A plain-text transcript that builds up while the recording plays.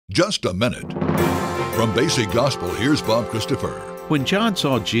Just a minute. From Basic Gospel, here's Bob Christopher. When John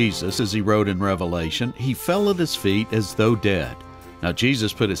saw Jesus, as he wrote in Revelation, he fell at his feet as though dead. Now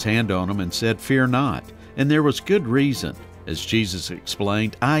Jesus put his hand on him and said, "Fear not." And there was good reason. As Jesus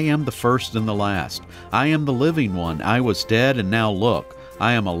explained, "I am the first and the last. I am the living one. I was dead, and now look,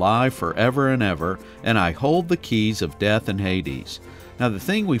 I am alive forever and ever, and I hold the keys of death and Hades." Now the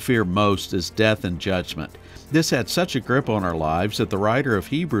thing we fear most is death and judgment. This had such a grip on our lives that the writer of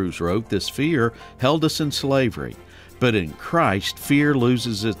Hebrews wrote, "This fear held us in slavery." But in Christ, fear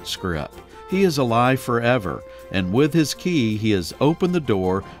loses its grip. He is alive forever, and with His key, He has opened the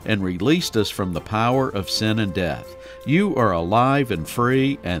door and released us from the power of sin and death. You are alive and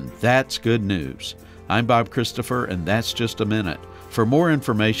free, and that's good news. I'm Bob Christopher, and that's Just a Minute. For more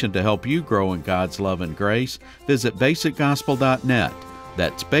information to help you grow in God's love and grace, visit basicgospel.net.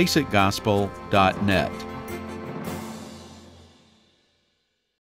 That's basicgospel.net.